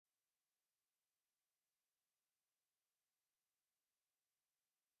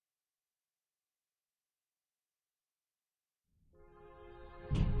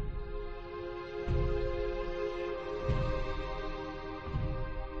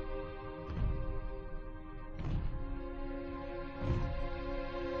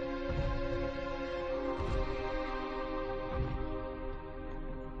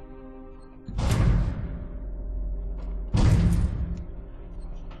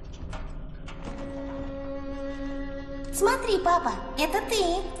Смотри, папа, это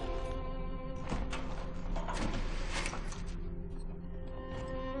ты.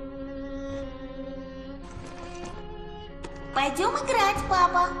 Пойдем играть,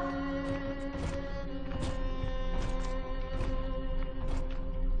 папа.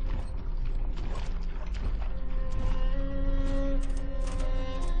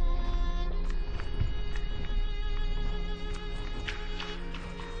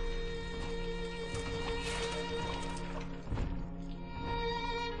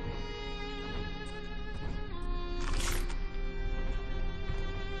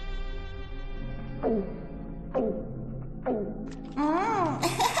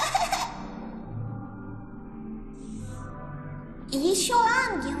 Еще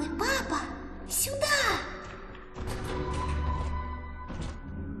ангелы, папа! Сюда!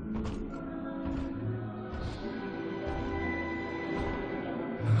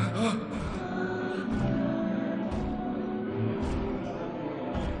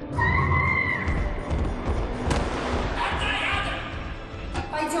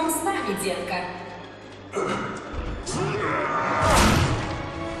 Пойдем с нами, детка.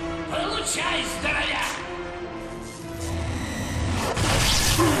 Получай, здоровяк!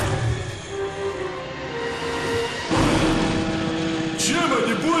 Чем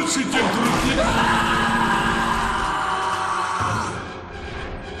они больше, тем крупнее.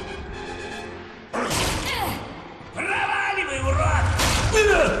 Проваливай, урод!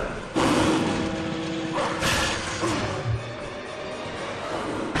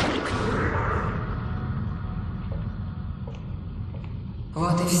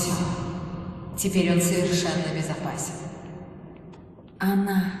 Вот и все. Теперь он совершенно безопасен.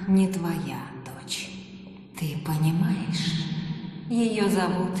 Она не твоя дочь. Ты понимаешь? Ее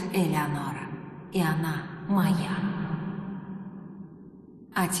зовут Элеонора, и она моя.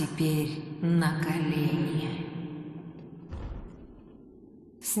 А теперь на колени.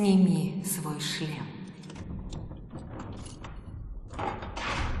 Сними свой шлем.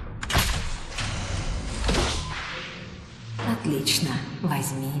 Отлично.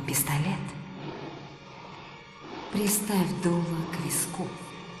 Возьми пистолет. Приставь дуло к виску.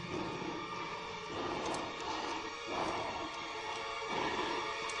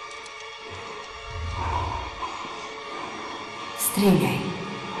 Стреляй.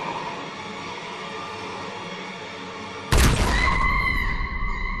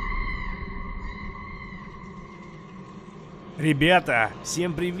 Ребята,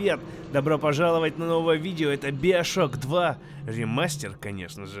 всем привет! Добро пожаловать на новое видео, это BioShock 2 Remastered,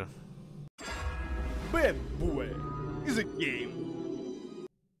 конечно же. Bad boy is a game.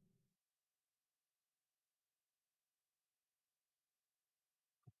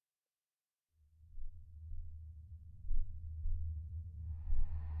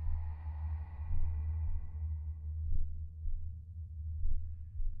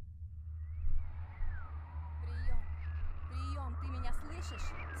 Прием, ты меня слышишь?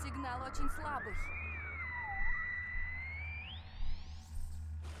 Сигнал очень слабый.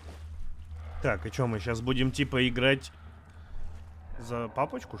 Так, и что, мы сейчас будем типа играть за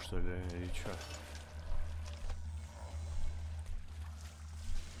папочку, что ли, или что?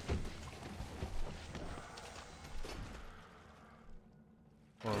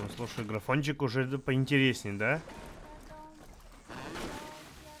 О, ну слушай, графончик уже поинтересней, да?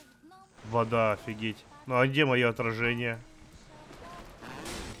 Вода, офигеть. Ну а где мое отражение?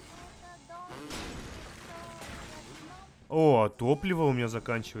 О, топливо у меня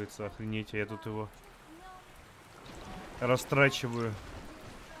заканчивается, охренеть, я тут его растрачиваю.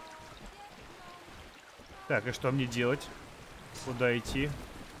 Так, и что мне делать? Куда идти?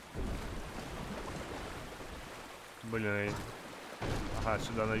 Блин. Ага,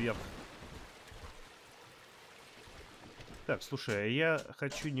 сюда наверх. Так, слушай, а я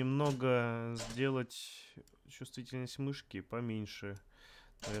хочу немного сделать чувствительность мышки поменьше.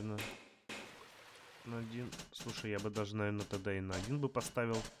 Наверное, на 1. Слушай, я бы даже, наверное, тогда и на 1 бы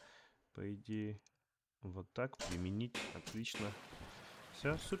поставил. По идее. Вот так, применить. Отлично.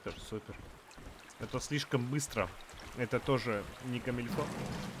 Все, супер, супер. Это слишком быстро. Это тоже не камильфо.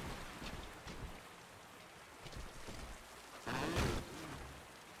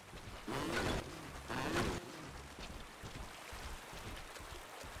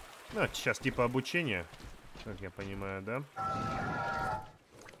 Ну, сейчас типа обучение, как я понимаю, да?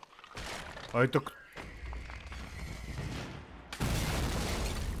 А это...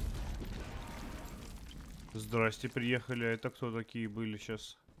 Здрасте, приехали. А это кто такие были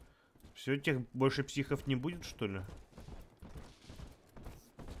сейчас? Все, тех больше психов не будет, что ли?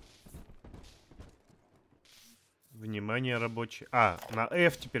 Внимание, рабочий. А, на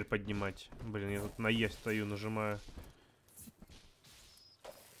F теперь поднимать. Блин, я тут на E стою, нажимаю.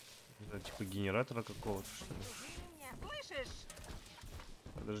 Типа генератора какого-то, что ли? Меня слышишь?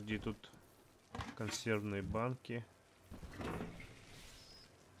 Подожди, тут консервные банки.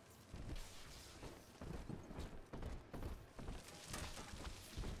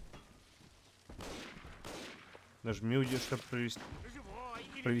 Нажми U, чтобы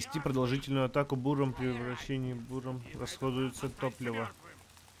провести продолжительную атаку буром. При вращении буром расходуется топливо.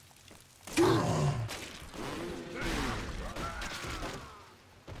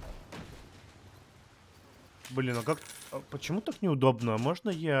 Блин, а как... почему так неудобно? А можно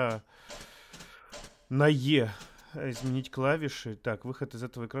я на Е изменить клавиши? Так, выход из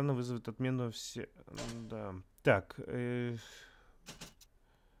этого экрана вызовет отмену все... Да. Так.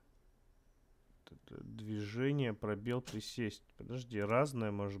 Движение, пробел, присесть. Подожди,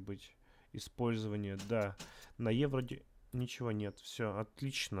 разное может быть использование. Да. На Е вроде ничего нет. Все,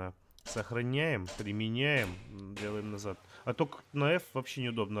 отлично. Сохраняем, применяем, делаем назад. А только на F вообще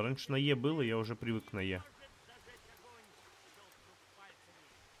неудобно. Раньше на Е было, я уже привык к Е.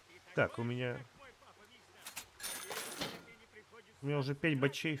 Так, у меня уже 5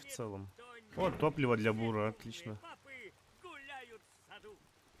 бачей в целом. О, топливо для бура, отлично.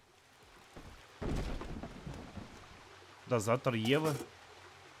 Дозатор Евы.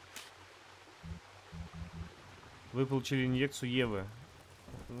 Вы получили инъекцию Евы.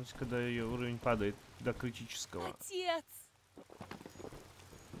 Значит, когда ее уровень падает до критического. Отец!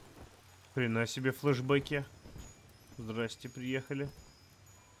 Хрена себе флешбеки. Здрасте, приехали.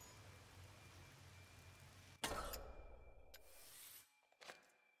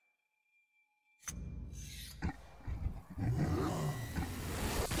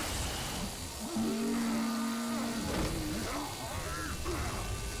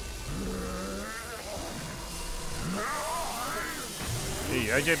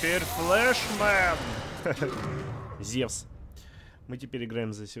 Я теперь флешмен. Зевс. Мы теперь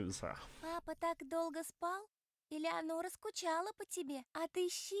играем за Зевса. Папа так долго спал? Или оно раскучало по тебе?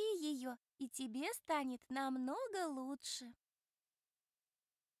 Отыщи ее, и тебе станет намного лучше.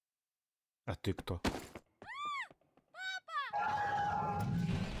 А ты кто?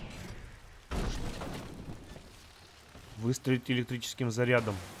 Выстрелить электрическим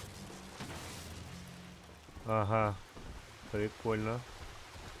зарядом. Ага. Прикольно.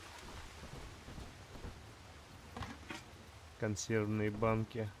 Консервные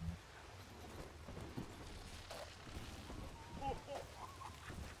банки.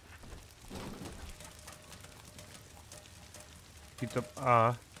 Какие-то...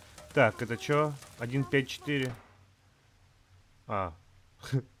 А. Так, это что? 1.5.4. А.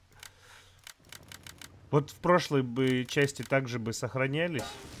 Вот в прошлой бы части также бы сохранялись.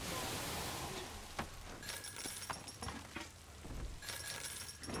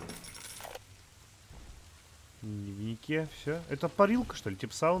 В дневнике, все. Это парилка, что ли?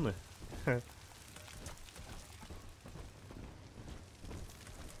 Типа сауны? Что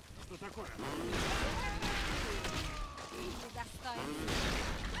такое? Недостоин.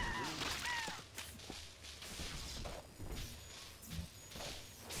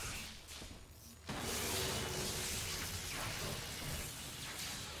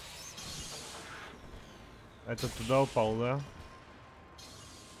 Этот туда упал, да?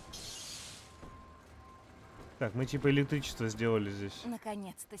 Так, мы типа электричество сделали здесь.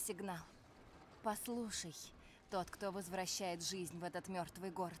 Наконец-то сигнал. Послушай, тот, кто возвращает жизнь в этот мертвый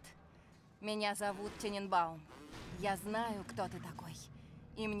город. Меня зовут Тененбаум. Я знаю, кто ты такой.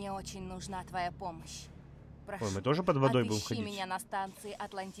 И мне очень нужна твоя помощь. Прошу, Ой, мы тоже под водой будем отыщи ходить? меня на станции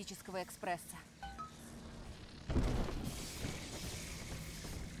Атлантического экспресса.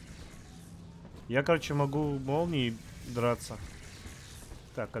 Я, короче, могу молнией драться.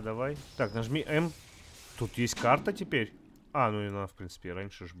 Так, а давай. Так, нажми М. Тут есть карта теперь. А, ну и она, в принципе,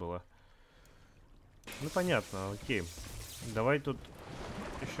 раньше же была. Ну, понятно, окей. Давай тут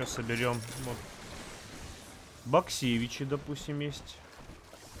еще соберем. Вот. Боксевичи, допустим, есть.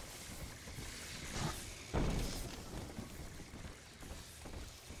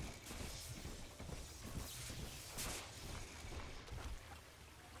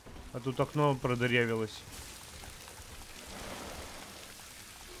 А тут окно продырявилось.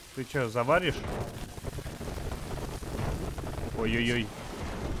 Ты что, заваришь? Ой-ой-ой.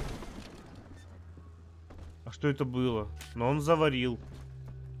 А что это было? Но он заварил.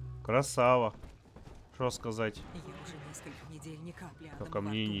 Красава. Что сказать? Я уже несколько недель ни капли о Только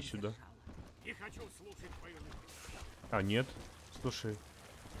мне не сюда. Не хочу слушать твою... А, нет. Слушай,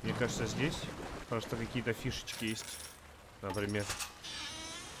 мне кажется, здесь просто какие-то фишечки есть. Например,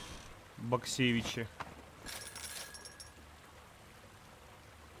 Боксевичи.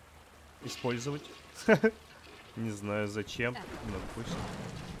 Использовать? Не знаю зачем, но пусть.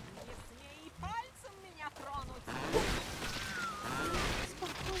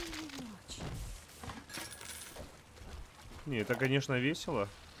 Не, это, конечно, весело.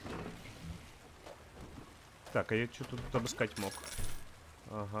 Так, а я что тут обыскать мог?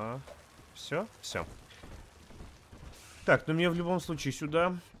 Ага. Все? Все. Так, ну мне в любом случае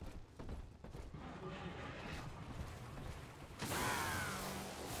сюда.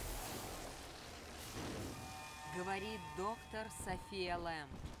 Говорит доктор София Лэм.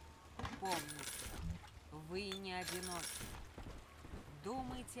 Помните, вы не одиноки.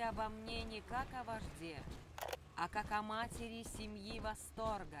 Думайте обо мне не как о вожде, а как о матери семьи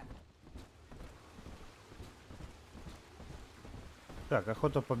восторга. Так,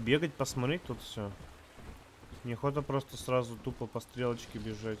 охота побегать, посмотреть тут все. Неохота просто сразу тупо по стрелочке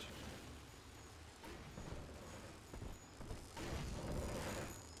бежать.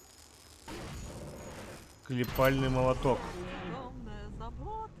 Клепальный молоток.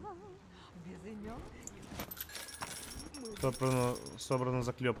 Собрана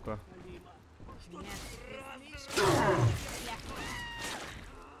заклепка.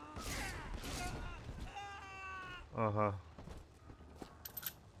 Ага.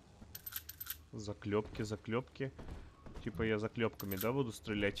 Заклепки, заклепки. Типа я заклепками, да, буду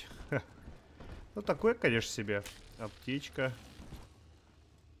стрелять? Ну, такое, конечно, себе. Аптечка.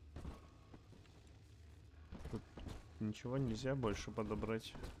 Тут ничего нельзя больше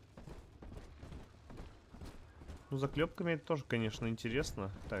подобрать. Ну, заклепками это тоже, конечно,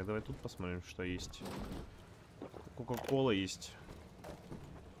 интересно. Так, давай тут посмотрим, что есть. Кока-кола есть.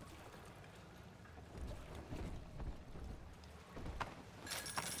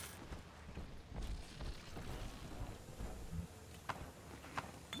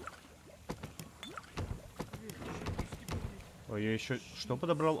 Ой, я еще что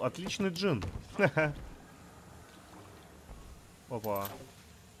подобрал? Отличный джин. Опа.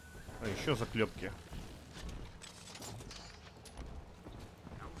 А еще заклепки.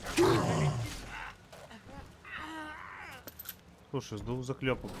 Слушай, с двух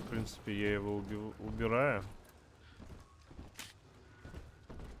заклепок, в принципе, я его убираю.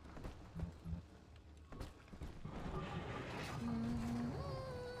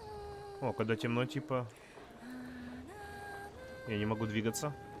 О, когда темно, типа... Я не могу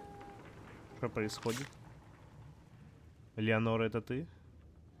двигаться. Что происходит? Леонора, это ты?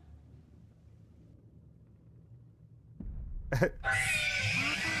 Старшая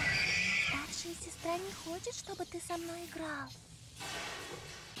сестра не хочет, чтобы ты со мной играл.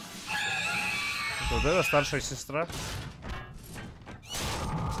 Вот это старшая сестра.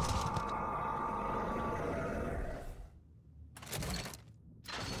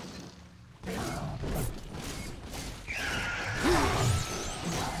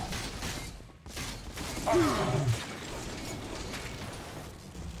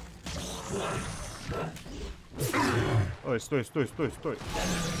 Ой, стой, стой, стой, стой.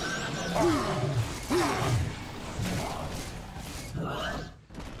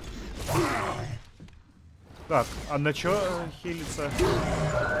 Так, а на чё хилится?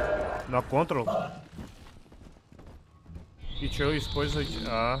 На контрол. И чё использовать?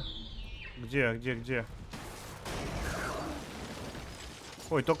 Где?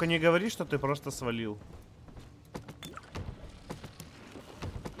 Ой, только не говори, что ты просто свалил.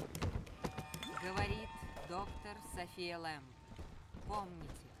 Говорит доктор София Лэм.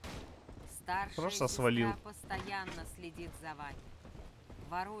 Помните, старшая Просто сестра свалил. постоянно следит за вами.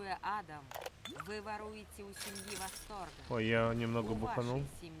 Воруя Адам, вы воруете у семьи восторга. Ой, я немного У буханул. вашей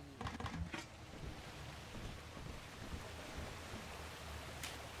семьи.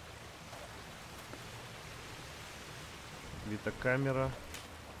 Витокамера.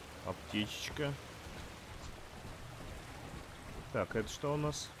 Аптечечка. Так, это что у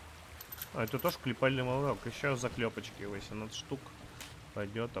нас? А, это тоже клепальный молоток. Еще заклепочки 18 штук.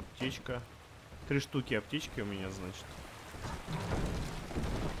 Пойдет аптечка. 3 штуки аптечки у меня, значит.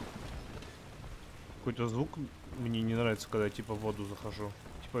 Какой-то звук мне не нравится, когда я типа в воду захожу.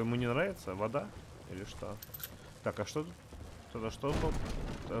 Типа ему не нравится вода? Или что? Так, а что тут? Тогда что тут?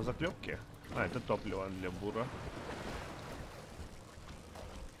 Это заклепки? А, это топливо для бура.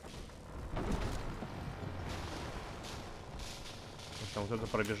 Там вот это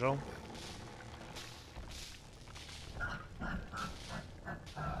пробежал.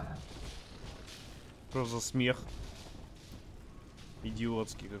 Просто смех.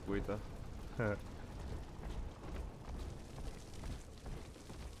 Идиотский какой-то. А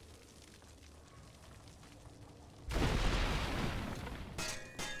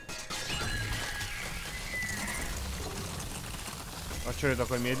чё я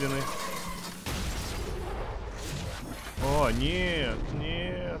такой медленный? О, нет,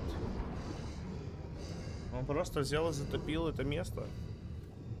 нет. Он просто взял и затопил это место.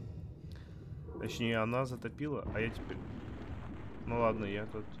 Точнее, она затопила, а я теперь Ну ладно, я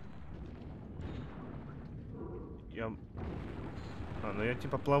тут... Я... ну я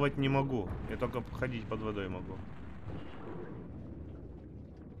типа плавать не могу. Я только ходить под водой могу.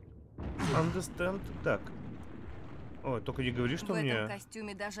 Understand? Так. Ой, только не говори, что В мне... этом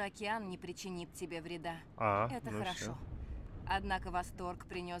костюме даже океан не причинит тебе вреда. Это ну хорошо. всё. Однако восторг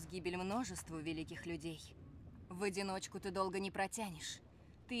принес гибель множеству великих людей. В одиночку ты долго не протянешь.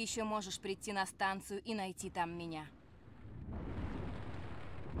 Ты еще можешь прийти на станцию и найти там меня.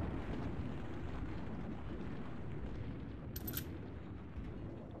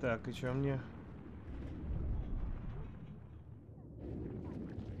 Так, и чё мне?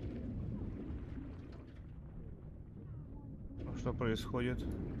 Что происходит?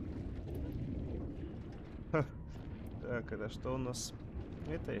 Ха. Так, это что у нас?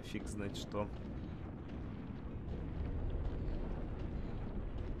 Это я фиг знает что.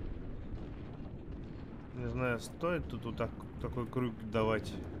 Не знаю, стоит тут вот такой круг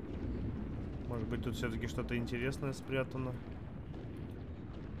давать. Может быть, тут все-таки что-то интересное спрятано.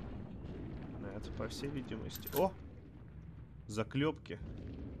 Это по всей видимости. О! Заклепки.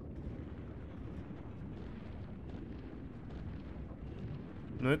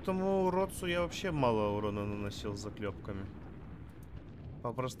 Но этому уродцу я вообще мало урона наносил с заклепками.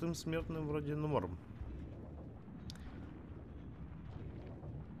 По простым смертным вроде норм.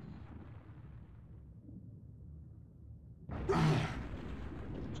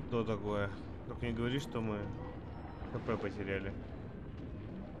 Что такое? Только не говори, что мы ХП потеряли.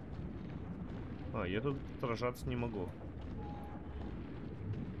 Я тут сражаться не могу.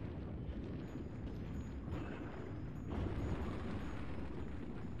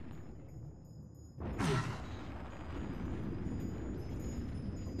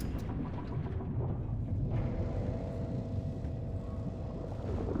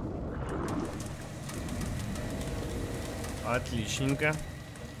 Отличненько.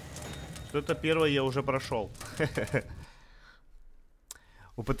 Что-то первое я уже прошел.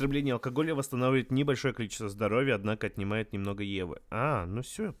 Употребление алкоголя восстанавливает небольшое количество здоровья, однако отнимает немного Евы. Ну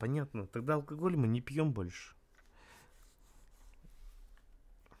все, понятно. Тогда алкоголь мы не пьем больше.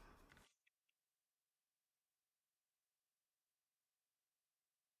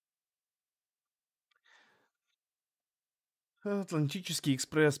 Атлантический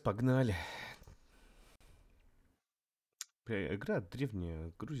экспресс, погнали. Бля, игра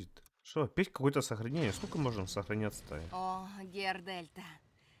древняя, грузит. Что, опять какое-то сохранение? Сколько можно сохраняться-то? О, Гердельта,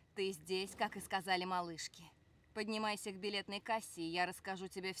 ты здесь, как и сказали малышки. Поднимайся к билетной кассе, и я расскажу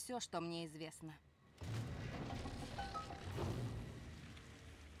тебе все, что мне известно.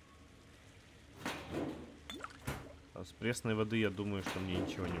 А с пресной воды я думаю, что мне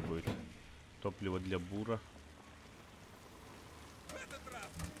ничего не будет. Топливо для бура.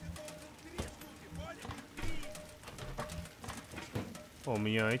 О, у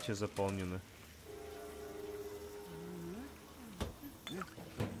меня эти заполнены.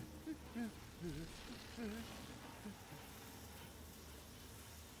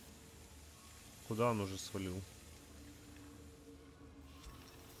 Куда он уже свалил?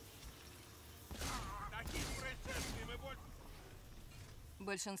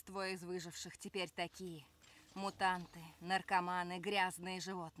 Большинство из выживших теперь такие. Мутанты, наркоманы, грязные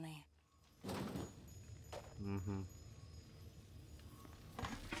животные. Угу.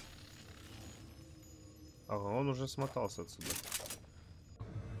 Ага, он уже смотался отсюда.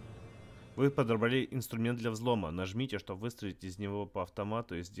 Вы подобрали инструмент для взлома. Нажмите, чтобы выстрелить из него по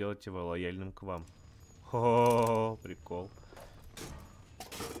автомату и сделать его лояльным к вам. Хо-хо-хо, прикол.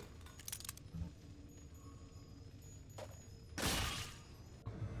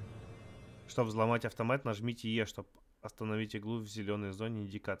 Чтобы взломать автомат, нажмите Е, чтобы остановить иглу в зеленой зоне.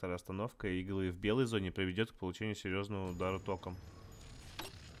 Индикатор остановка иглы в белой зоне приведет к получению серьезного удара током.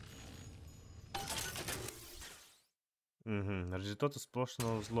 Угу. Результаты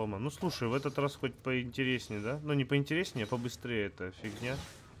сплошного взлома. Ну слушай, в этот раз хоть поинтереснее, да? Ну не поинтереснее, а побыстрее это фигня.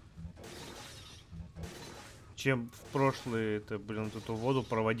 Чем в прошлые, это, блин, вот эту воду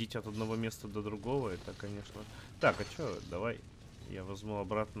проводить от одного места до другого, это, конечно. Так, а чё, давай я возьму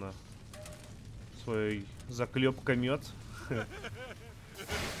обратно свой заклепкомет.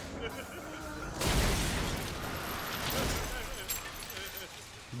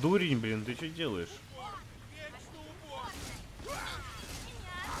 Дурень, блин, ты что делаешь?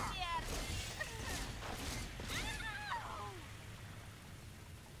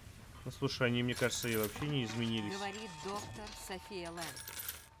 Ну, слушай, они, мне кажется, и вообще не изменились. Говорит доктор София Лэм.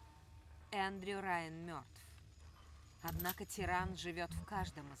 Эндрю Райан мертв. Однако тиран живет в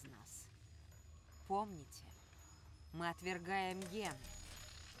каждом из нас. Помните, мы отвергаем ген.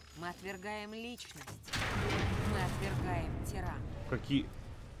 Мы отвергаем личность. Мы отвергаем тирана. Какие...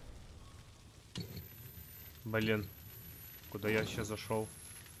 Блин. Куда я сейчас зашел?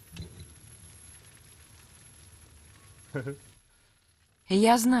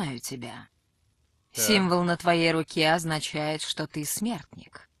 Я знаю тебя. Так. Символ на твоей руке означает, что ты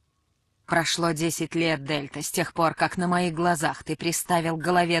смертник. Прошло 10 лет, Дельта, с тех пор, как на моих глазах ты приставил к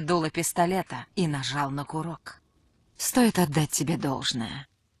голове дуло пистолета и нажал на курок. Стоит отдать тебе должное.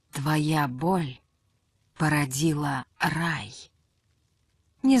 Твоя боль породила рай.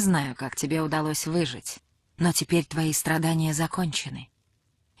 Не знаю, как тебе удалось выжить, но теперь твои страдания закончены.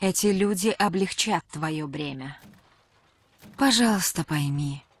 Эти люди облегчат твое бремя. Пожалуйста,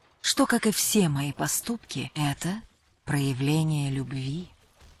 пойми, что, как и все мои поступки, это проявление любви.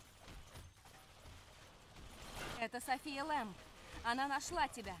 Это София Лэмп. Она нашла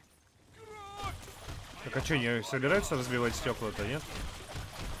тебя. Так а что, не собираются разбивать стекла-то, нет?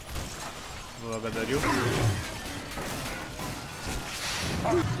 Благодарю.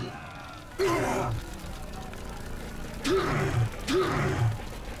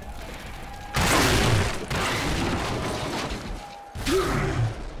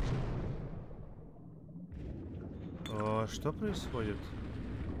 Что происходит?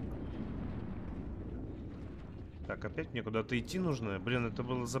 Так, опять мне куда-то идти нужно. Блин, это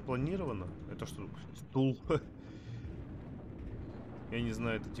было запланировано. Это что? Стул. Я не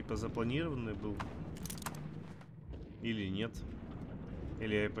знаю, это типа запланированный был. Или нет.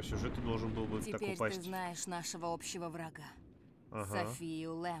 Или я по сюжету должен был бы так Теперь упасть. ты знаешь нашего общего врага. Ага.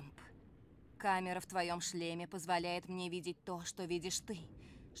 Софию Лэмп. Камера в твоем шлеме позволяет мне видеть то, что видишь ты,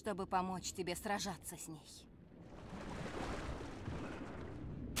 чтобы помочь тебе сражаться с ней.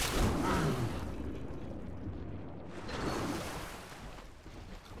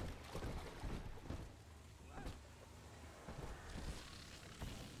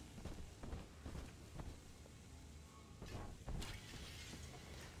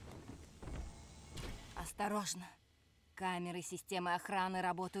 Осторожно. Камеры системы охраны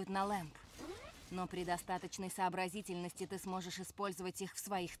работают на Лэмп. Но при достаточной сообразительности ты сможешь использовать их в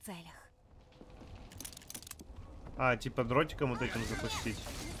своих целях. А, типа дротиком вот этим запустить.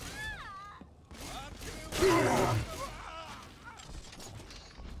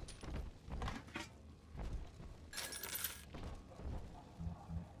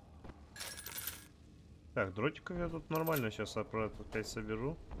 Так, дротиков я тут нормально сейчас опять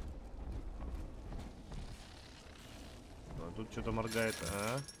соберу. А тут что-то моргает.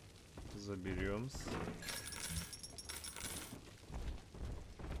 Заберем.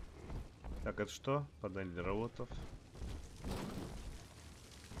 Так, это что? Панель для роботов.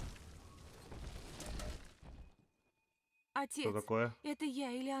 Отец, Что такое? это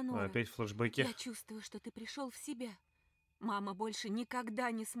я, Элеонора. Опять флешбеки. Я чувствую, что ты пришел в себя. Мама больше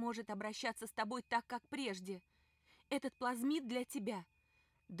никогда не сможет обращаться с тобой так, как прежде. Этот плазмид для тебя.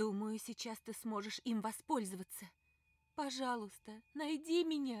 Думаю, сейчас ты сможешь им воспользоваться. Пожалуйста, найди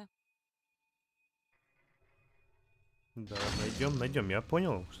меня. Да, найдем. Я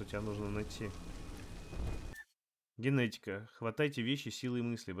понял, что тебя нужно найти. Генетика. Хватайте вещи, силы и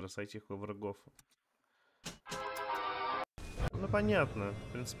мысли, бросайте их во врагов. Ну, понятно.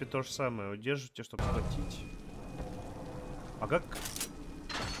 В принципе, то же самое. Удерживайте, чтобы схватить. А как?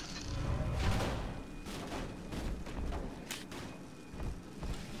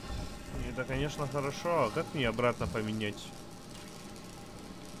 Это, конечно, хорошо. А как мне обратно поменять?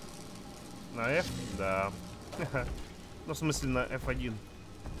 На F? Да. Ну, в смысле, на F1.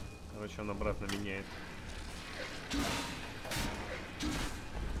 Короче, он обратно меняет.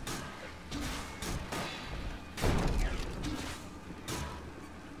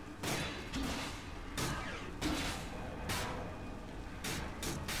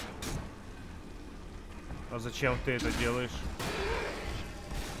 А зачем ты это делаешь?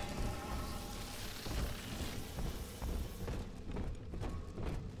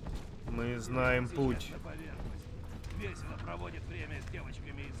 Мы знаем путь. Весело проводит время с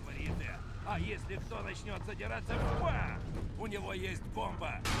девочками из варьете. А если кто начнет задираться, у него есть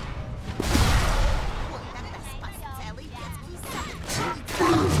бомба.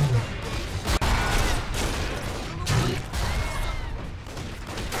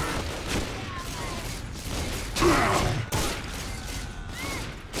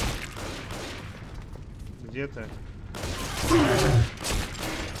 Где ты?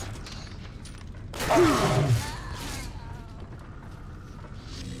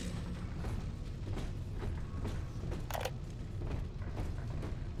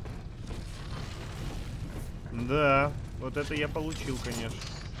 Да, вот это я получил, конечно.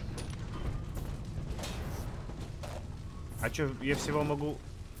 А чё, я всего могу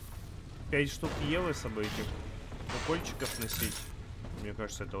 5 штук Евы с собой этих укольчиков носить. Мне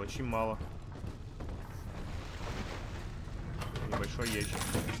кажется, это очень мало. Небольшой ящик.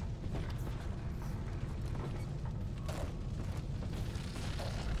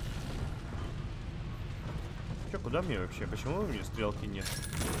 Чё, куда мне вообще? Почему у меня стрелки нет?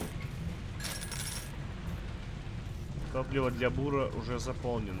 Топливо для бура уже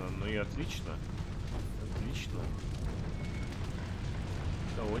заполнено. Ну и отлично. Отлично.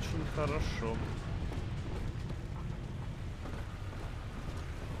 Это очень хорошо.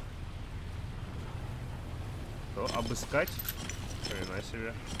 То обыскать? Хрена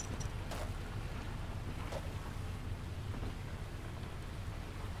себе.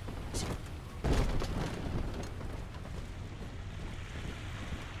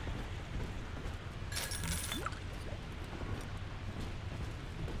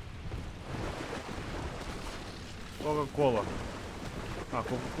 Кока-кола. А,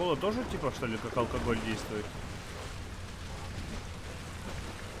 кока-кола тоже типа, что ли, как алкоголь действует?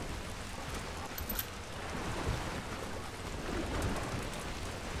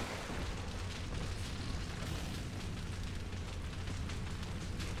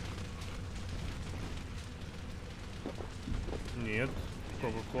 Нет,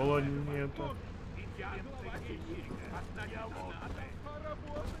 кока-кола нету.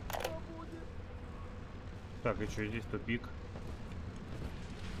 Так, и что, здесь тупик?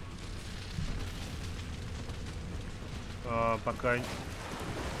 Пока...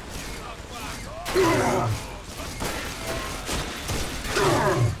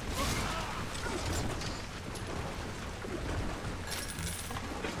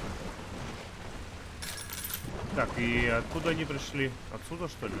 Так, и откуда они пришли? Отсюда,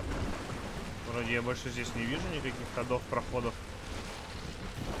 что ли? Вроде я больше здесь не вижу никаких ходов, проходов.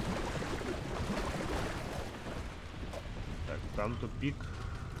 Так, там тупик.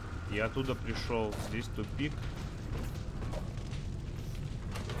 Я оттуда пришел. Здесь тупик.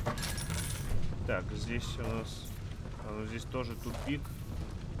 Так, здесь у нас... здесь тоже тупик.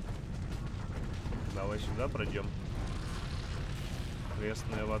 Давай сюда пройдем.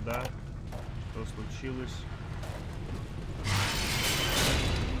 Пресная вода. Что случилось?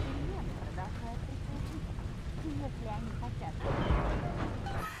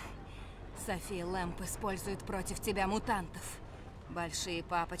 София Лэмп использует против тебя мутантов. Большие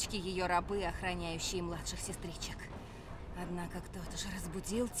папочки, ее рабы, охраняющие младших сестричек. Однако кто-то же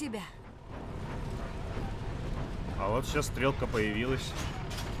разбудил тебя. А вот сейчас стрелка появилась.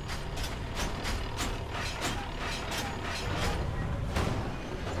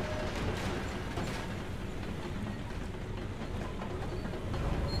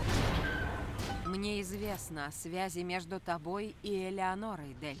 Мне известно о связи между тобой и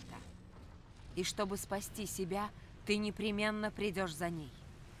Элеонорой, Дельта. И чтобы спасти себя, ты непременно придешь за ней.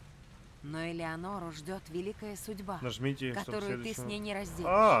 Но Элеонору ждет великая судьба, Нажмите, которую ты с ней не разделишь.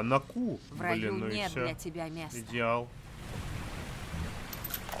 А, на Q. В раю Блин, ну нет и всё. для тебя места. Идеал.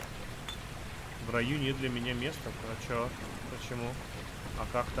 В раю нет для меня места. А чё? Почему? А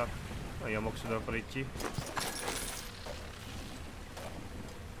как так? А я мог сюда пройти.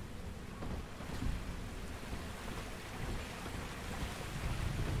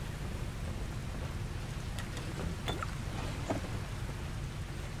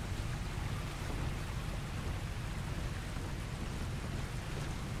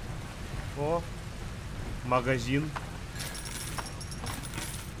 О, магазин.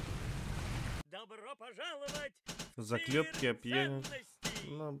 Добро пожаловать! Заклепки, опьян.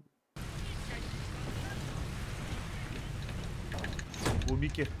 Ну...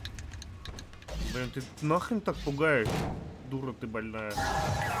 Кубики. Блин, ты нахрен так пугаешь? Дура ты больная.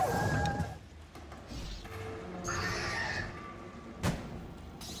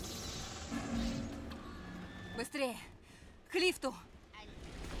 Быстрее! К лифту!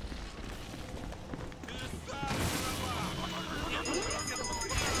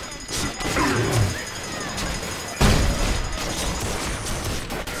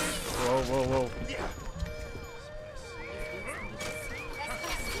 Воу-воу-воу.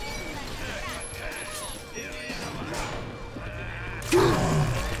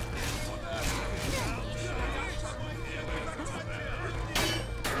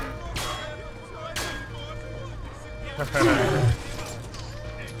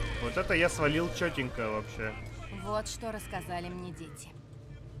 Вот это я свалил четенько вообще. Вот что рассказали мне дети.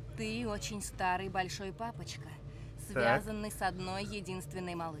 Ты очень старый большой папочка, связанный с одной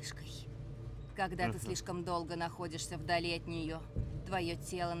единственной малышкой. Когда ты слишком долго находишься вдали от нее, твое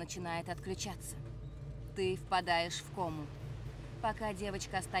тело начинает отключаться. Ты впадаешь в кому. Пока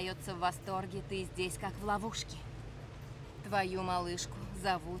девочка остается в восторге, ты здесь как в ловушке. Твою малышку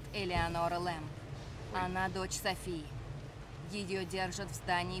зовут Элеонора Лэм. Она дочь Софии. Ее держат в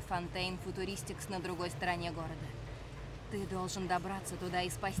здании Фонтейн Футуристикс на другой стороне города. Ты должен добраться туда и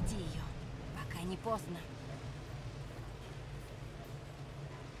спасти ее, пока не поздно.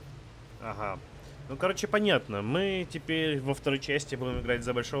 Ага. Ну, короче, понятно. Мы теперь во второй части будем играть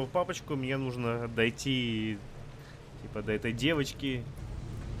за большого папочку. Мне нужно дойти, типа, до этой девочки,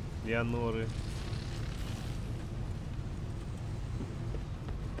 Леоноры.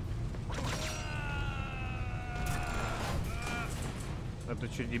 А ты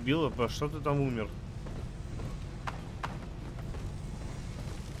что, дебила? По что ты там умер?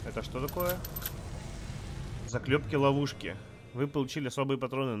 Это что такое? Заклепки ловушки. Вы получили особые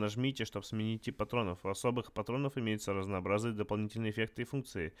патроны. Нажмите, чтобы сменить тип патронов. У особых патронов имеются разнообразные дополнительные эффекты и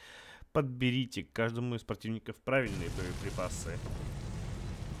функции. Подберите к каждому из противников правильные боеприпасы.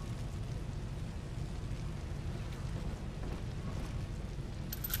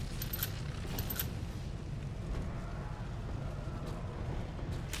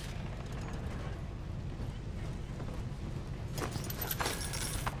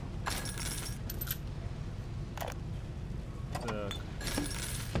 Так.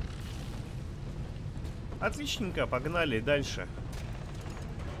 Отличненько, погнали дальше.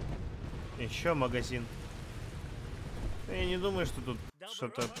 Еще магазин. Я не думаю, что тут Добро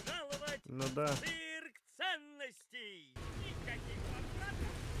что-то... пожаловать Ну да. в цирк ценностей! Никаких возвратов!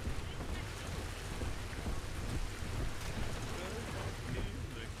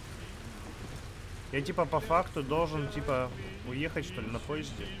 Я типа по факту должен типа уехать что ли на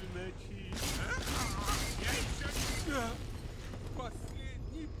поезде.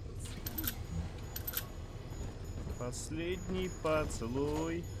 Последний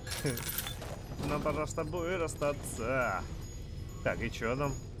поцелуй. Нам пора с тобой расстаться. Так, и чё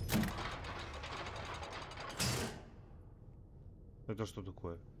там? Это что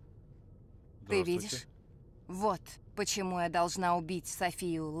такое? Ты Здравствуйте. видишь? Вот почему я должна убить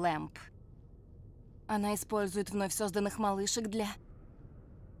Софию Лэмп. Она использует вновь созданных малышек для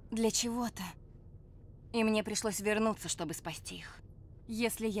чего-то. И мне пришлось вернуться, чтобы спасти их.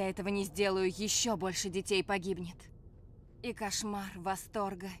 Если я этого не сделаю, еще больше детей погибнет. И кошмар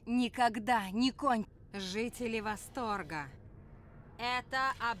восторга никогда не кончится. Жители Восторга.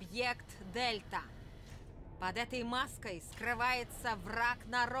 Это объект Дельта. Под этой маской скрывается враг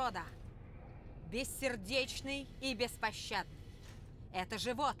народа. Бессердечный и беспощадный. Это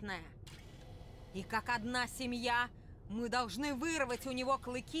животное. И как одна семья, мы должны вырвать у него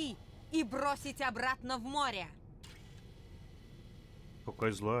клыки и бросить обратно в море.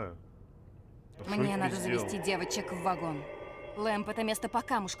 Какая злая. А шо Мне я надо тебе сделал? завести девочек в вагон. Лэмп это место по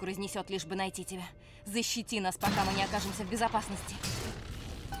камушку разнесет, лишь бы найти тебя. Защити нас, пока мы не окажемся в безопасности.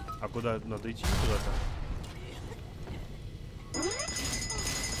 А куда надо идти куда-то?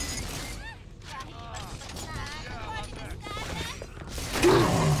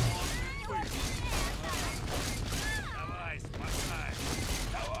 Давай, спасай!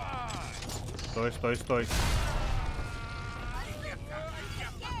 Давай! Стой, стой, стой.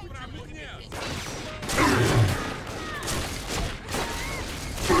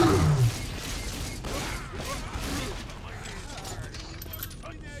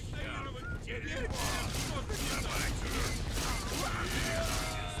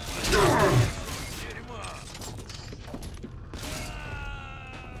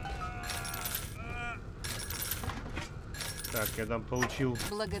 Так, я там получил.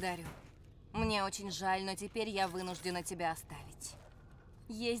 Благодарю. Мне очень жаль, но теперь я вынуждена тебя оставить.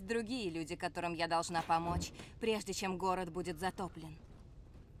 Есть другие люди, которым я должна помочь, прежде чем город будет затоплен.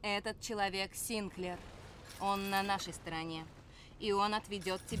 Этот человек Синклер. Он на нашей стороне. И он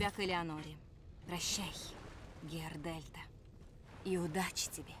отведет тебя к Элеоноре. Прощай, Гер Дельта. И удачи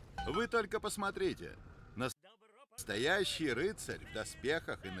тебе. Вы только посмотрите. Настоящий рыцарь в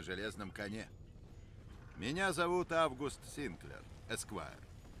доспехах и на железном коне. Меня зовут Август Синклер, эсквайр.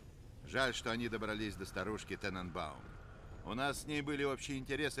 Жаль, что они добрались до старушки Тененбаум. У нас с ней были общие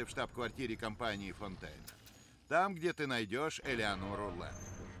интересы в штаб-квартире компании Фонтейна. Там, где ты найдешь Элеонору Лэм.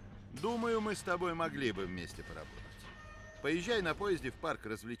 Думаю, мы с тобой могли бы вместе поработать. Поезжай на поезде в парк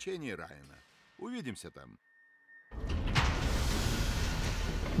развлечений Райана. Увидимся там.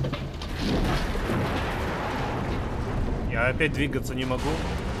 Я опять двигаться не могу,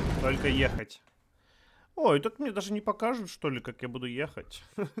 только ехать. Ой, так мне даже не покажут, что ли, как я буду ехать.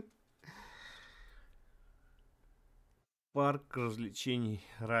 Парк развлечений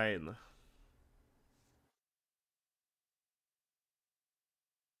Райана.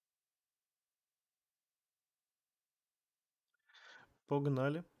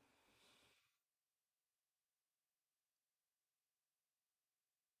 Погнали.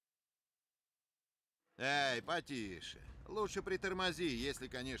 Эй, потише. Лучше притормози, если,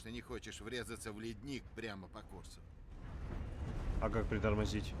 конечно, не хочешь врезаться в ледник прямо по курсу. А как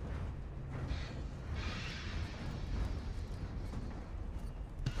притормозить?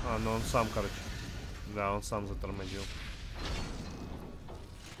 А, ну он сам, короче. Да, он сам затормозил.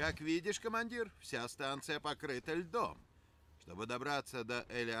 Как видишь, командир, вся станция покрыта льдом. Чтобы добраться до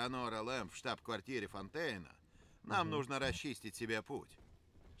Элеонора Лэм в штаб-квартире Фонтейна, нам нужно расчистить себе путь.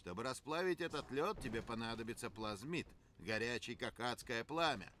 Чтобы расплавить этот лед, тебе понадобится плазмит, горячий как адское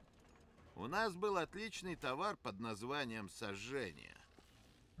пламя. У нас был отличный товар под названием «Сожжение».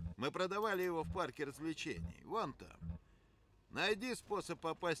 Мы продавали его в парке развлечений, вон там. Найди способ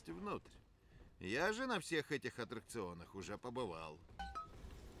попасть внутрь. Я же на всех этих аттракционах уже побывал.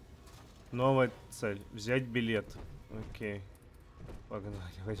 Новая цель. Взять билет. Окей.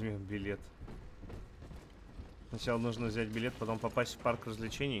 Погнали, возьмем билет. Сначала нужно взять билет, потом попасть в парк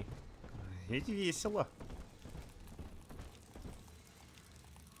развлечений. Эти весело.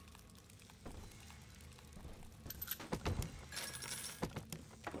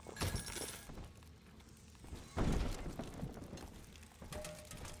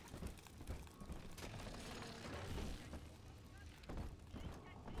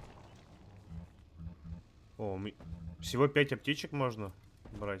 О, всего 5 аптечек можно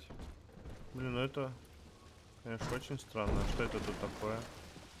брать. Блин, ну это, конечно, очень странно. Что это тут такое?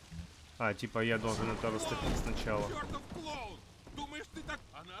 А, типа я должен это растопить сначала. Чертов клоун! Думаешь, ты так...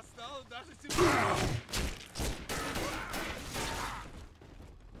 Она стала даже сильнее.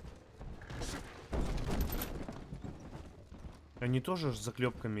 Они тоже с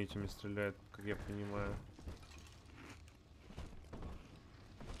заклепками этими стреляют, как я понимаю.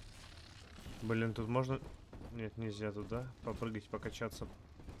 Блин, тут можно... Нет, нельзя туда попрыгать, покачаться.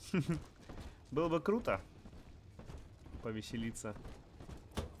 Было бы круто. Повеселиться.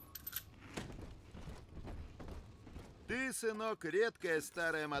 Ты, сынок, редкая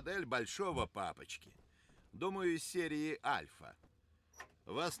старая модель большого папочки. Думаю, из серии Альфа.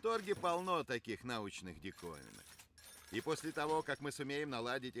 В восторге полно таких научных диковинок. И после того, как мы сумеем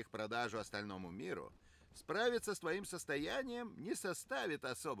наладить их продажу остальному миру, справиться с твоим состоянием не составит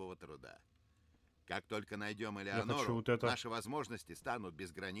особого труда. Как только найдем Элеонору, вот это. наши возможности станут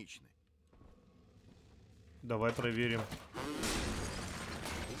безграничны. Давай проверим.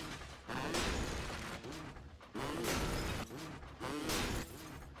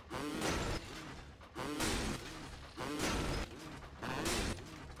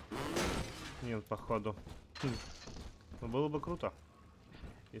 Нет, походу. Ну, было бы круто,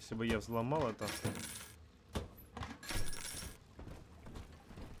 если бы я взломал это.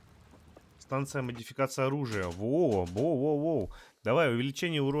 Станция модификации оружия. Воу. Давай,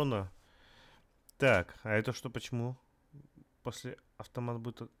 увеличение урона. Так, а это что, почему? После автомат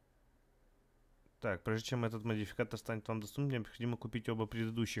будет... Так, прежде чем этот модификатор станет вам доступным, необходимо купить оба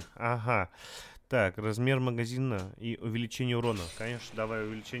предыдущих. Ага. Так, размер магазина и увеличение урона. Конечно, давай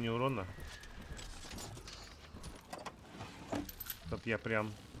увеличение урона. Чтоб я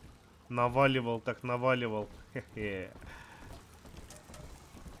прям наваливал, так наваливал. Хе-хе.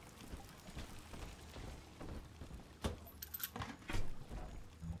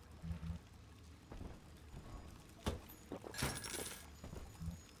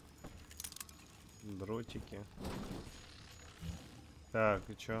 Дротики. Так,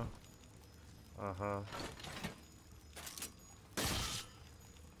 и чё? Ага.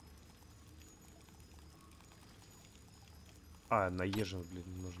 А, на ежи,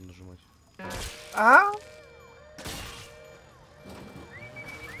 блин, нужно нажимать. А?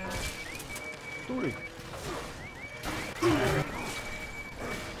 Турик.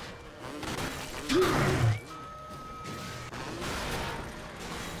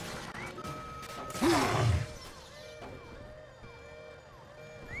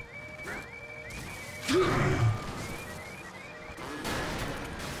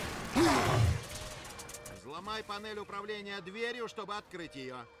 Взломай панель управления дверью, чтобы открыть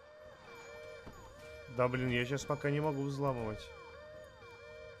ее. Да, блин, я сейчас пока не могу взламывать.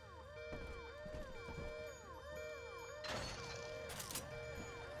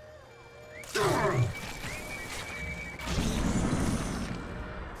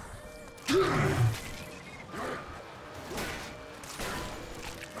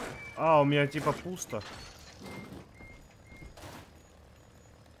 А, у меня типа пусто.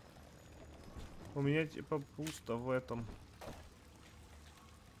 У меня типа пусто в этом.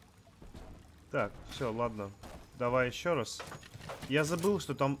 Так, все, ладно. Давай еще раз. Я забыл,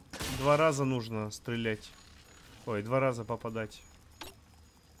 что там 2 раза нужно стрелять. Ой, 2 раза попадать.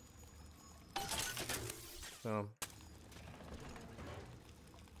 Вижу,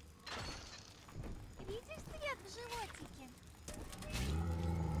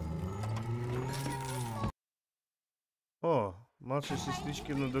 О, младшей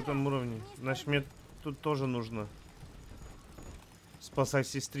сестрички на этом уровне. Значит, мне тут тоже нужно спасать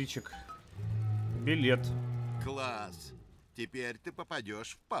сестричек. Билет. Класс! Теперь ты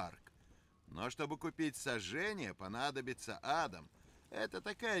попадешь в парк. Но чтобы купить сожжение, понадобится Адам. Это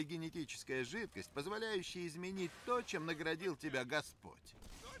такая генетическая жидкость, позволяющая изменить то, чем наградил тебя Господь.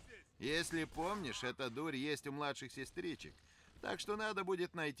 Если помнишь, эта дурь есть у младших сестричек, так что надо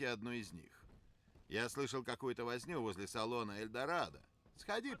будет найти одну из них. Я слышал какую-то возню возле салона Эльдорадо.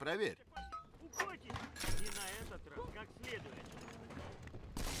 Сходи, проверь. Уходи! И на этот раз как следует.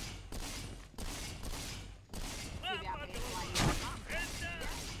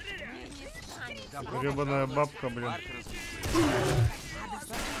 Гребаная бабка, блин.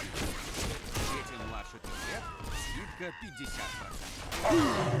 Детям младше 3 лет скидка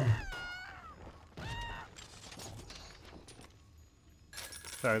 50%.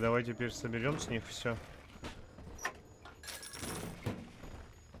 Так, давай теперь соберем с них все.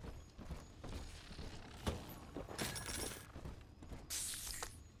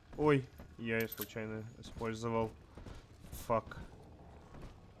 Ой, я случайно использовал. Фак.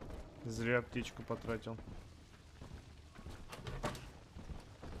 Зря аптечку потратил.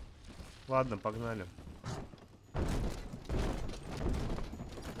 Ладно, погнали.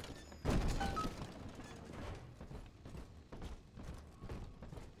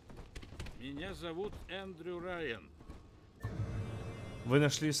 Меня зовут Эндрю Райан. Вы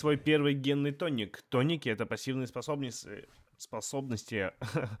нашли свой первый генный тоник. Тоники — это пассивные способности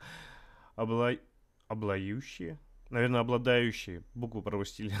обладающие, букву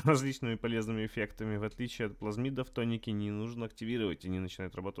пропустили, различными полезными эффектами. В отличие от плазмидов, тоники не нужно активировать, они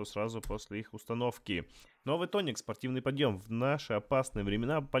начинают работу сразу после их установки. Новый тоник — спортивный подъем. В наши опасные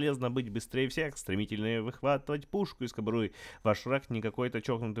времена полезно быть быстрее всех, стремительнее выхватывать пушку из кобуры. Ваш враг не какой-то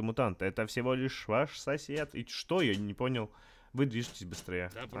чокнутый мутант, это всего лишь ваш сосед. И что, я не понял. Вы движетесь быстрее.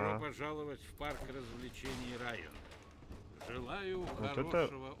 Добро пожаловать в парк развлечений Райан. Желаю Вот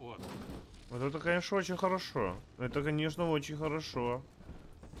хорошего отдыха. Вот это, конечно, очень хорошо. Это, конечно, очень хорошо.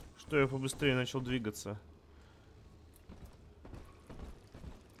 Что я побыстрее начал двигаться.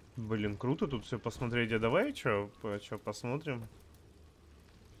 Блин, круто тут все посмотреть. А давай что посмотрим?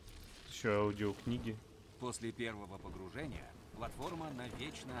 Еще аудиокниги. После первого погружения платформа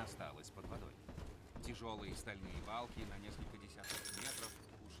навечно осталась под водой. Тяжелые стальные балки на несколько десятков метров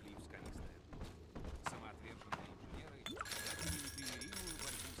ушли в скалистое дно. Самоотверженные инженеры начали непримиримую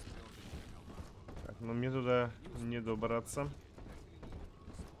борьбу с твердыми как. Так, но мне туда не добраться.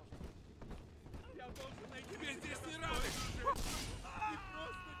 Я должен найти тебе здесь не рады. И просто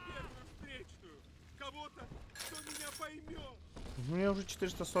первую встречную. Кого-то, кто меня поймет. У меня уже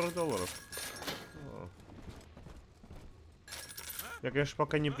 $440. О. Я, конечно,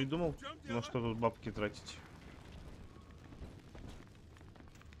 пока не придумал, на что тут бабки тратить.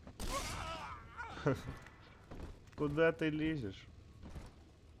 Куда ты лезешь?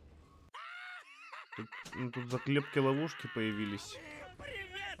 Тут заклепки ловушки появились.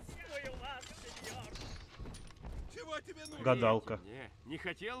 Приветствую вас, сеньор! Чего тебе нужно? Гадалка. Не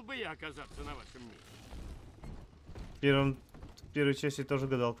хотел бы я оказаться на вашем месте. В первой части тоже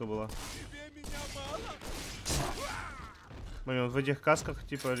гадалка была. Тебе меня мало? Блин, вот в этих касках,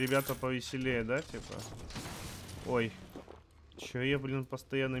 типа, ребята повеселее, да, типа? Ой. Чё я, блин,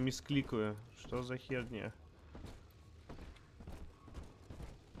 постоянно мискликаю? Что за херня?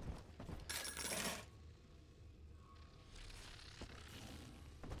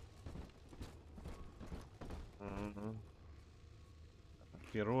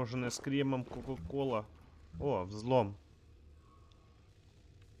 Пирожное с кремом, кока-кола. О, взлом.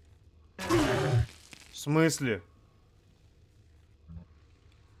 В смысле?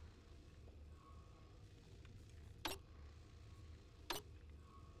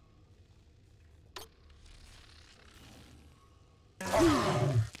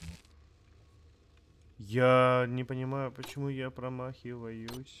 Я не понимаю, почему я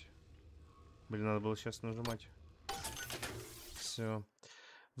промахиваюсь. Блин, надо было сейчас нажимать. Все.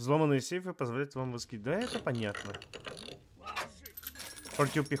 Взломанные сейфы позволяют вам воскресить. Да, это понятно.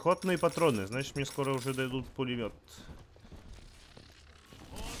 Противопехотные патроны. Значит, мне скоро уже дадут пулемет.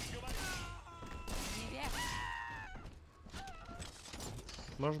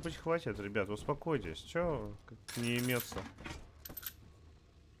 Может быть, хватит, ребят, успокойтесь. Чё не имется?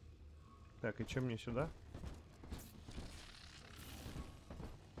 Так, и чё мне сюда?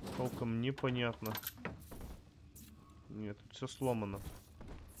 Толком непонятно. Нет, тут все сломано.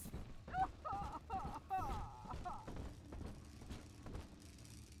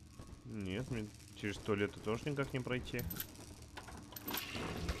 Нет, мне через туалеты тоже никак не пройти.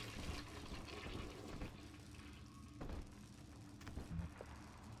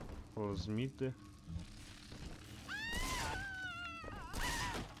 Плазмиты.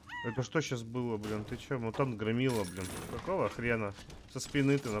 Это что сейчас было, блин? Ты чё, мутант громила, блин? Какого хрена? Со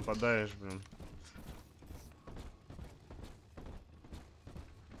спины ты нападаешь, блин.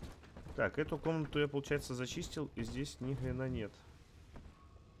 Так, эту комнату я, получается, зачистил, и здесь ни хрена нет.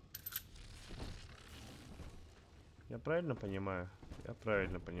 Я правильно понимаю? Я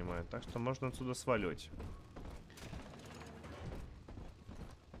правильно понимаю. Так что можно отсюда сваливать.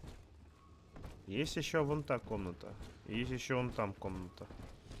 Есть еще вон та комната. Есть еще вон там комната.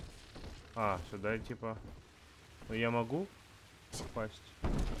 А, сюда типа... Ну я могу попасть?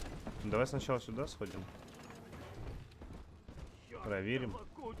 Давай сначала сюда сходим. Проверим.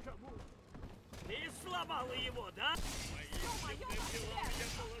 Ты сломала его, да? Ты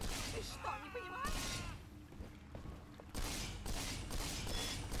что, не понимаешь?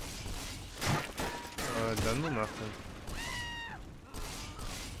 Да ну нахуй.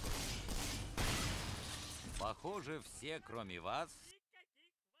 Похоже, все, кроме вас,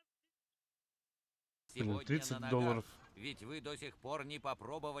 Блин, сегодня 30 на ногах, долларов. ведь вы до сих пор не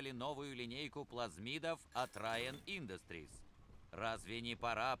попробовали новую линейку плазмидов от Ryan Industries. Разве не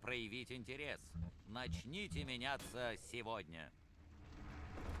пора проявить интерес? Начните меняться сегодня.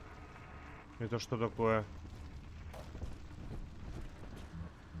 Это что такое?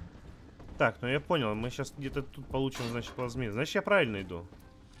 Так, ну я понял. Мы сейчас где-то тут получим, значит, плазмид. Значит, я правильно иду.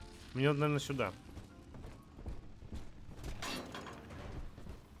 Мне надо, наверное, сюда.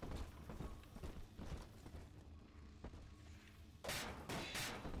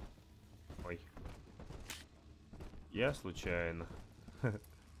 Ой. Я случайно.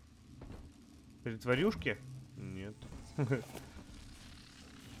 Притворюшки? Нет.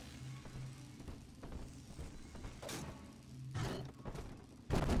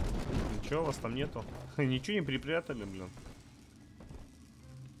 Ничего, вас там нету. Ничего не припрятали, блин.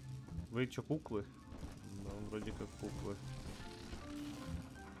 Вы что, куклы? Ну, вроде как куклы.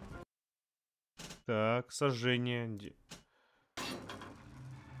 Так, сожжение.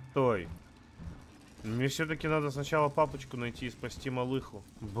 Стой. Мне все-таки надо сначала папочку найти и спасти малыху.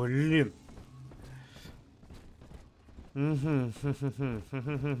 Блин. Ну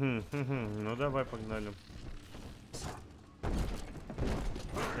давай, погнали.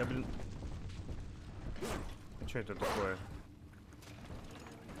 Я, блин... А что это такое?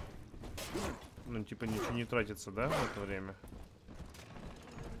 Ну, типа, ничего не тратится, да, в это время?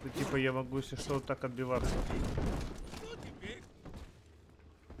 Да, типа, я могу, если что, вот так отбиваться.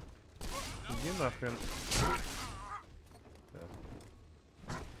 Иди нахрен. Так.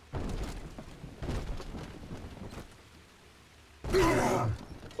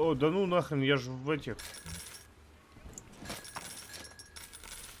 О, да ну нахрен, я же в этих...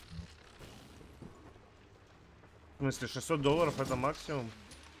 В смысле, 600 долларов это максимум?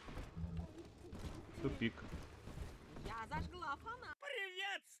 Тупик. Я зажгла фонарь.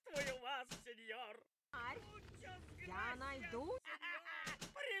 Приветствую вас, сеньор! Я найду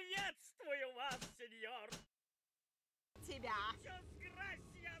Приветствую вас, сеньор! тебя.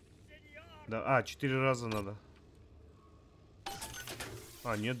 Да, 4 раза надо.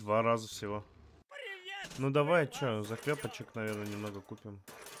 А, нет, 2 раза всего. Ну давай, чё, заклепочек, наверное, немного купим.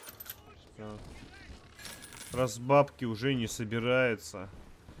 Всё. Раз бабки уже не собираются.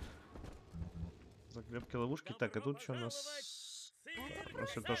 Заклепки, ловушки. Так, а тут что у нас? Ну,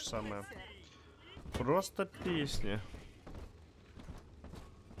 все то же самое. Просто песня.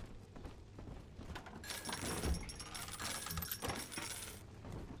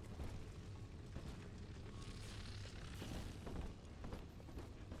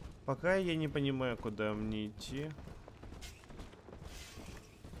 Пока я не понимаю, куда мне идти.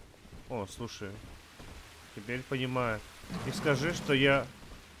 О, слушай. Теперь понимаю. И скажи, что я...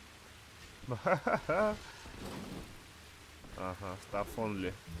 Ага, staff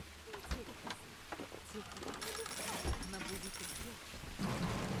only.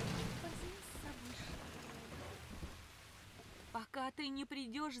 Пока ты не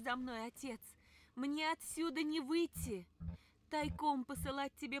придешь за мной, отец, мне отсюда не выйти. Тайком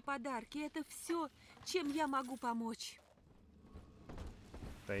посылать тебе подарки — это все, чем я могу помочь.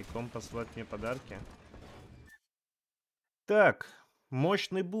 Тайком послать мне подарки? Так,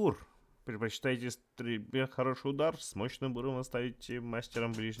 мощный бур. Предпочитаете стрельбе хороший удар? С мощным буром вы ставите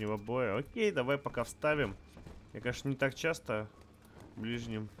мастером ближнего боя. Окей, давай пока вставим. Я, конечно, не так часто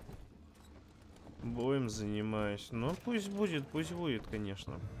ближним боем занимаюсь. Но пусть будет,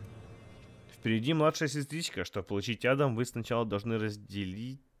 конечно. Впереди младшая сестричка. Чтобы получить Адам, вы сначала должны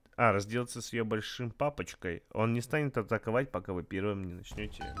разделаться с ее большим папочкой. Он не станет атаковать, пока вы первым не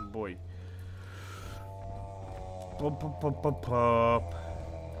начнете бой. Пап.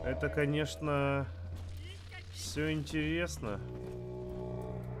 Это, конечно, все интересно.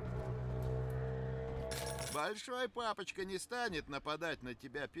 Большой папочка не станет нападать на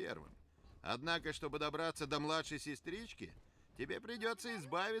тебя первым. Однако, чтобы добраться до младшей сестрички, тебе придется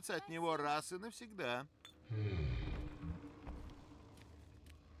избавиться от него раз и навсегда.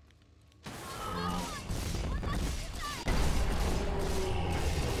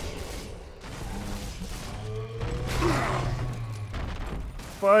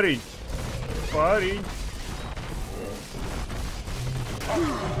 Парень! Парень!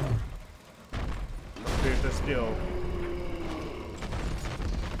 Ты это сделал.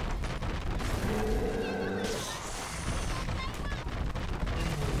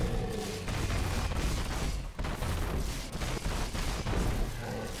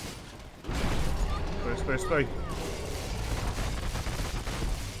 Стой, стой, стой.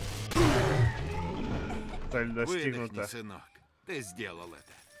 Цель достигнута. Выдохни, сынок. Ты сделал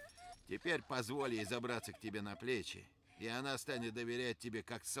это. Теперь позволь ей забраться к тебе на плечи, и она станет доверять тебе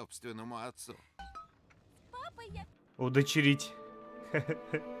как собственному отцу. Папа, я... Удочерить.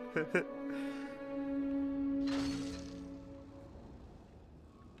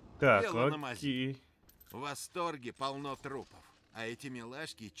 Так, Дело на мази. окей. В восторге полно трупов, а эти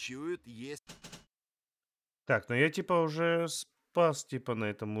милашки чуют есть... Так, ну я типа уже спас типа на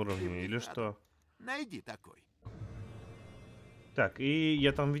этом уровне, или что? Найди такой. Так, и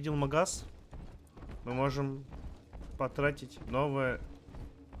я там видел магаз. Мы можем потратить новое,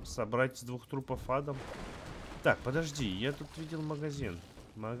 собрать с 2 трупов адом. Так, подожди, я тут видел магазин.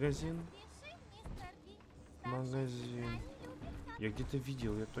 Магазин. Магазин. Я где-то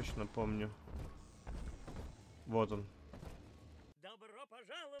видел, я точно помню. Вот он. Добро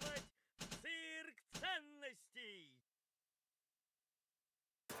пожаловать в цирк ценностей!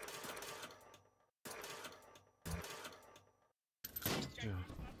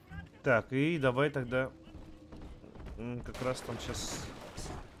 Так, и давай тогда... Как раз там сейчас...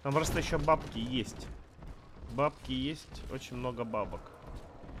 Там просто еще бабки есть. Бабки есть, очень много бабок.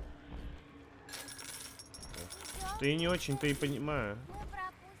 Что я не очень-то и понимаю.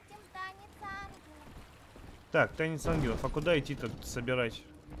 Так, танец ангелов. А куда идти-то собирать?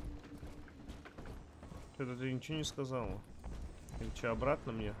 Что-то ты ничего не сказала. Или что,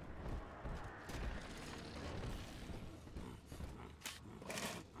 обратно мне?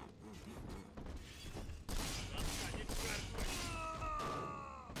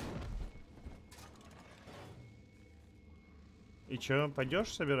 И чё,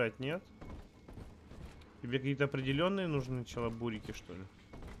 пойдешь собирать, нет? Тебе какие-то определенные нужны челобурики, что ли?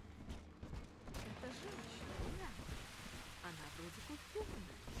 Это женщина, да. Она вроде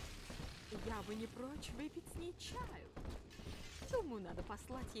культурная. Я бы не прочь выпить с ней чаю. Думаю, надо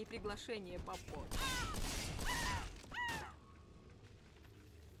послать ей приглашение попозже.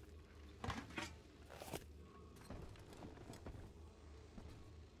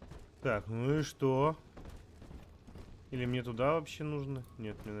 Так, ну и что? Или мне туда вообще нужно?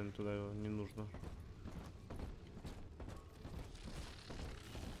 Нет, мне, наверное, туда не нужно.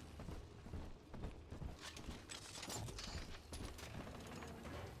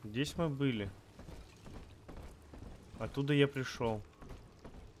 Здесь мы были. Оттуда я пришел.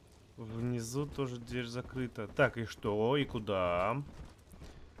 Внизу тоже дверь закрыта. Так, и что? И куда?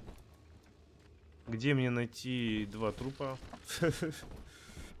 Где мне найти 2 трупа?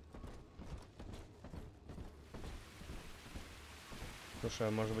 Слушай,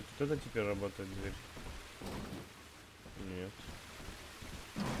 а может быть вот это теперь работает дверь? Нет.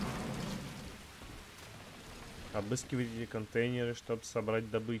 Обыскивайте контейнеры, чтобы собрать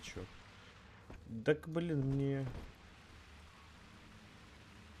добычу. Так, блин, мне...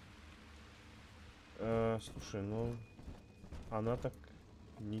 слушай, ну... Она так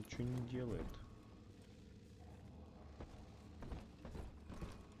ничего не делает.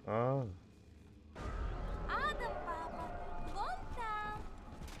 Адам, папа, вон там.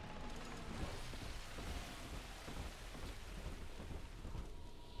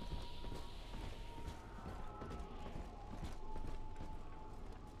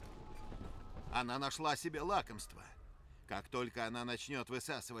 Она нашла себе лакомство. Как только она начнет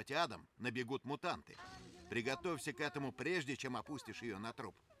высасывать Адам, набегут мутанты. Приготовься к этому, прежде чем опустишь ее на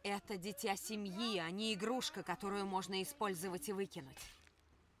труп. Это дитя семьи, а не игрушка, которую можно использовать и выкинуть.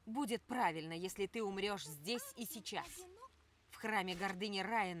 Будет правильно, если ты умрешь здесь и сейчас. В храме гордыни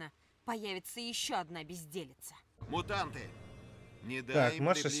Райана появится еще одна безделица. Мутанты! Не дай Так, им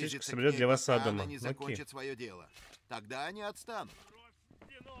Маша приблизиться Сиська к соберет ней, для вас пока Адама. она не Окей. закончит свое дело. Тогда они отстанут.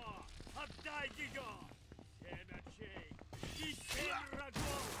 Рождено! Отдай ее! 7 очей и 7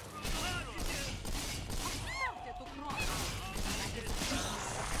 рогов! Оставь эту кровь!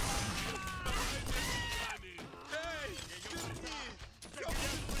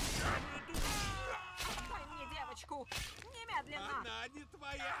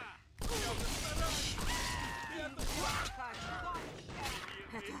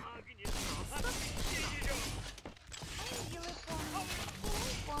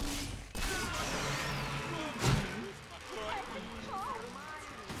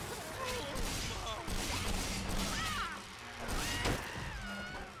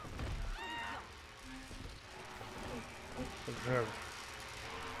 Жаль.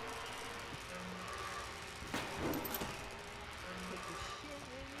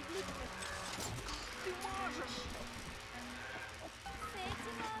 Ты можешь! С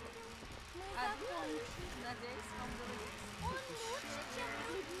этим ангел мы закончим. Надеюсь, он лучше, чем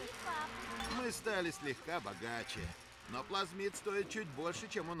другие папы. Мы стали слегка богаче, но плазмид стоит чуть больше,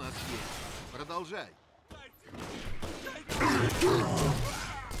 чем у нас есть. Продолжай.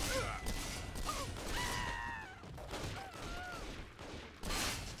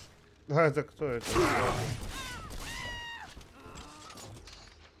 А это кто это?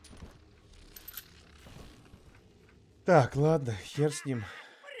 Так, ладно, хер с ним.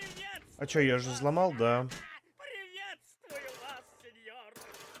 А чё, я же взломал, да. Приветствую вас, сеньор.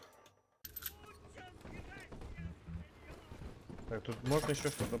 Так, тут можно еще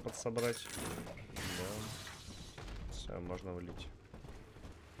что-то подсобрать. Да. Все, можно вылить.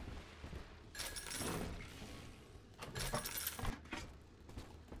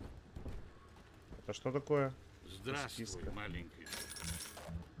 Это что такое? Здравствуй, маленький.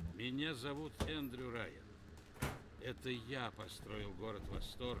 Меня зовут Эндрю Райан. Это я построил город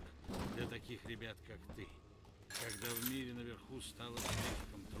Восторг для таких ребят, как ты. Когда в мире наверху стало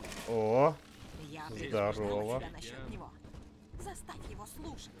слишком трудно. О, Я здорово. тебя насчет него. Заставь его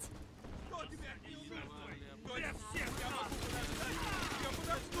слушать.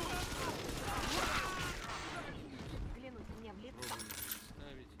 Взглянуть мне в лицо.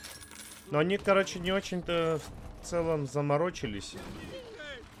 Но они, короче, не очень-то в целом заморочились.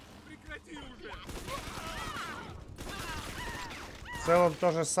 В целом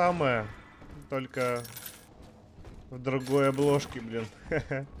то же самое, только в другой обложке, блин.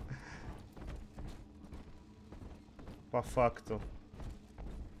 По факту.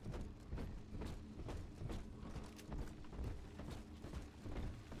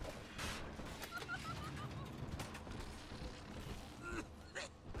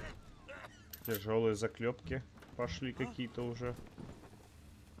 Тяжелые заклепки пошли какие-то уже.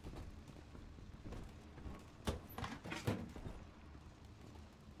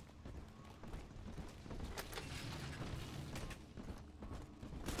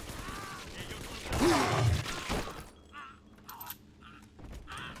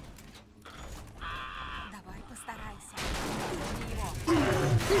 Давай постарайся.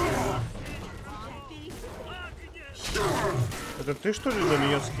 Это ты, что ли, на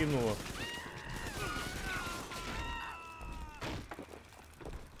меня скинула?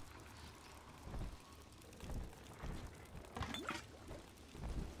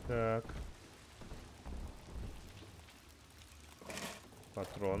 Так.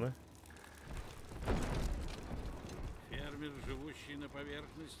 Патроны. Фермер, живущий на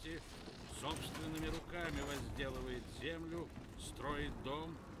поверхности, собственными руками возделывает землю, строит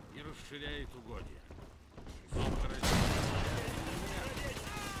дом и расширяет угодья. Дом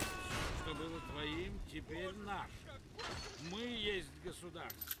что было твоим, теперь наше. Мы есть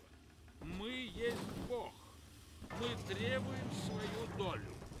государство. Мы есть Бог. Мы требуем свою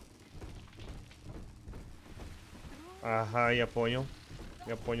долю. Ага, я понял.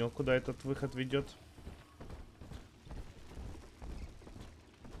 Я понял, куда этот выход ведет.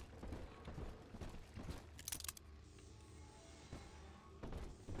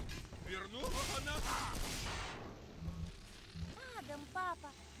 Адам,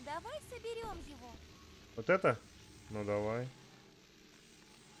 папа, давай соберем его. Вот это? Ну давай.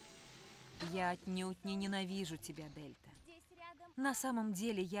 Я отнюдь не ненавижу тебя, Дельта. Здесь рядом. На самом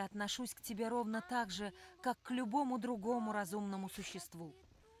деле я отношусь к тебе ровно так же, как к любому другому разумному существу.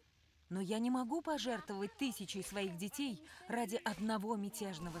 Но я не могу пожертвовать тысячей своих детей ради одного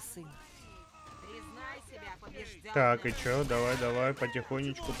мятежного сына. Признай себя побежденным. Так, и чё? Давай, давай,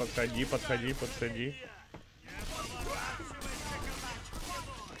 потихонечку подходи, подходи, подходи.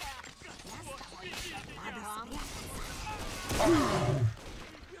 Воу.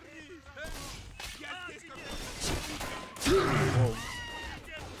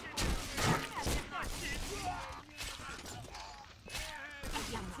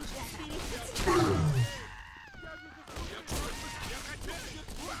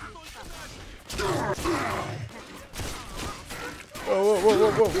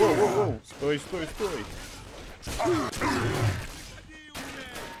 Воу-воу-воу-воу-воу-воу-воу! Стой, стой, стой!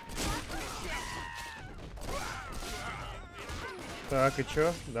 Так, и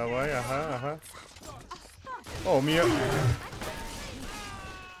чё? Давай, ага. О, у меня...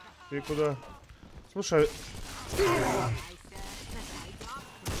 Ты куда? Слушай...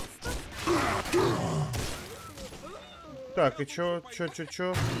 Так, и чё? Чё? У тебя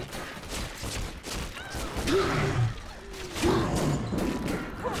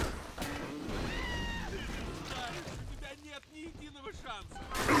нет ни единого шанса.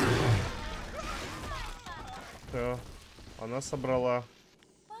 Всё. Она собрала.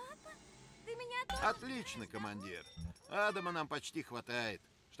 Отлично, командир. Адама нам почти хватает.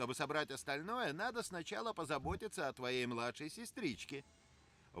 Чтобы собрать остальное, надо сначала позаботиться о твоей младшей сестричке.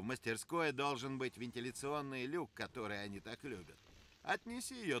 В мастерской должен быть вентиляционный люк, который они так любят.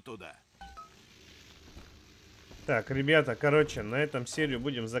 Отнеси ее туда. Так, ребята, короче, на этом серию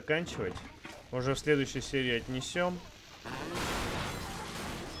будем заканчивать. Уже в следующей серии отнесем.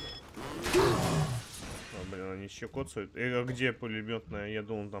 О, блин, они еще коцают. Где пулеметная? Я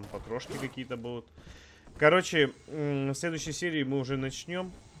думал, там потрошки какие-то будут. Короче, в следующей серии мы уже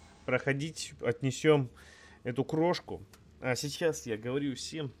начнем проходить, отнесем эту крошку. А сейчас я говорю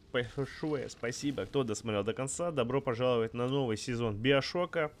всем большое спасибо, кто досмотрел до конца. Добро пожаловать на новый сезон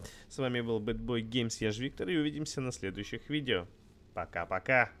BioShock. С вами был Bad Boy Games, я же Виктор, и увидимся на следующих видео.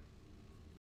 Пока-пока.